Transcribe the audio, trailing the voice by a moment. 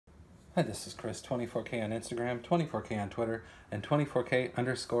Hi, this is Chris, 24K on Instagram, 24K on Twitter, and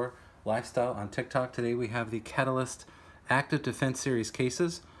 24K_lifestyle on TikTok. Today we have the Catalyst Active Defense Series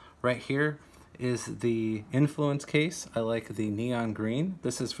cases. Right here is the Influence case. I like the neon green.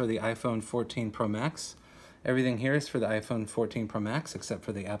 This is for the iPhone 14 Pro Max. Everything here is for the iPhone 14 Pro Max except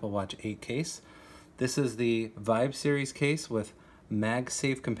for the Apple Watch 8 case. This is the Vibe Series case with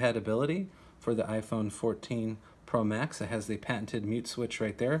MagSafe compatibility for the iPhone 14 Pro Max. It has the patented mute switch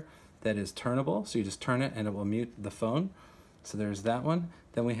right there that is turnable, so you just turn it and it will mute the phone. So there's that one.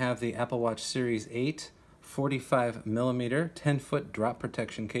 Then we have the Apple Watch Series 8 45mm 10-foot drop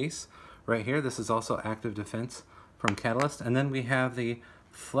protection case right here. This is also Active Defense from Catalyst. And then we have the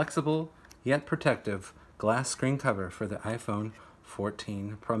flexible yet protective glass screen cover for the iPhone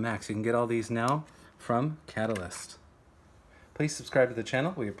 14 Pro Max. You can get all these now from Catalyst. Please subscribe to the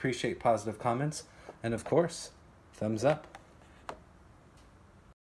channel. We appreciate positive comments. And of course, thumbs up.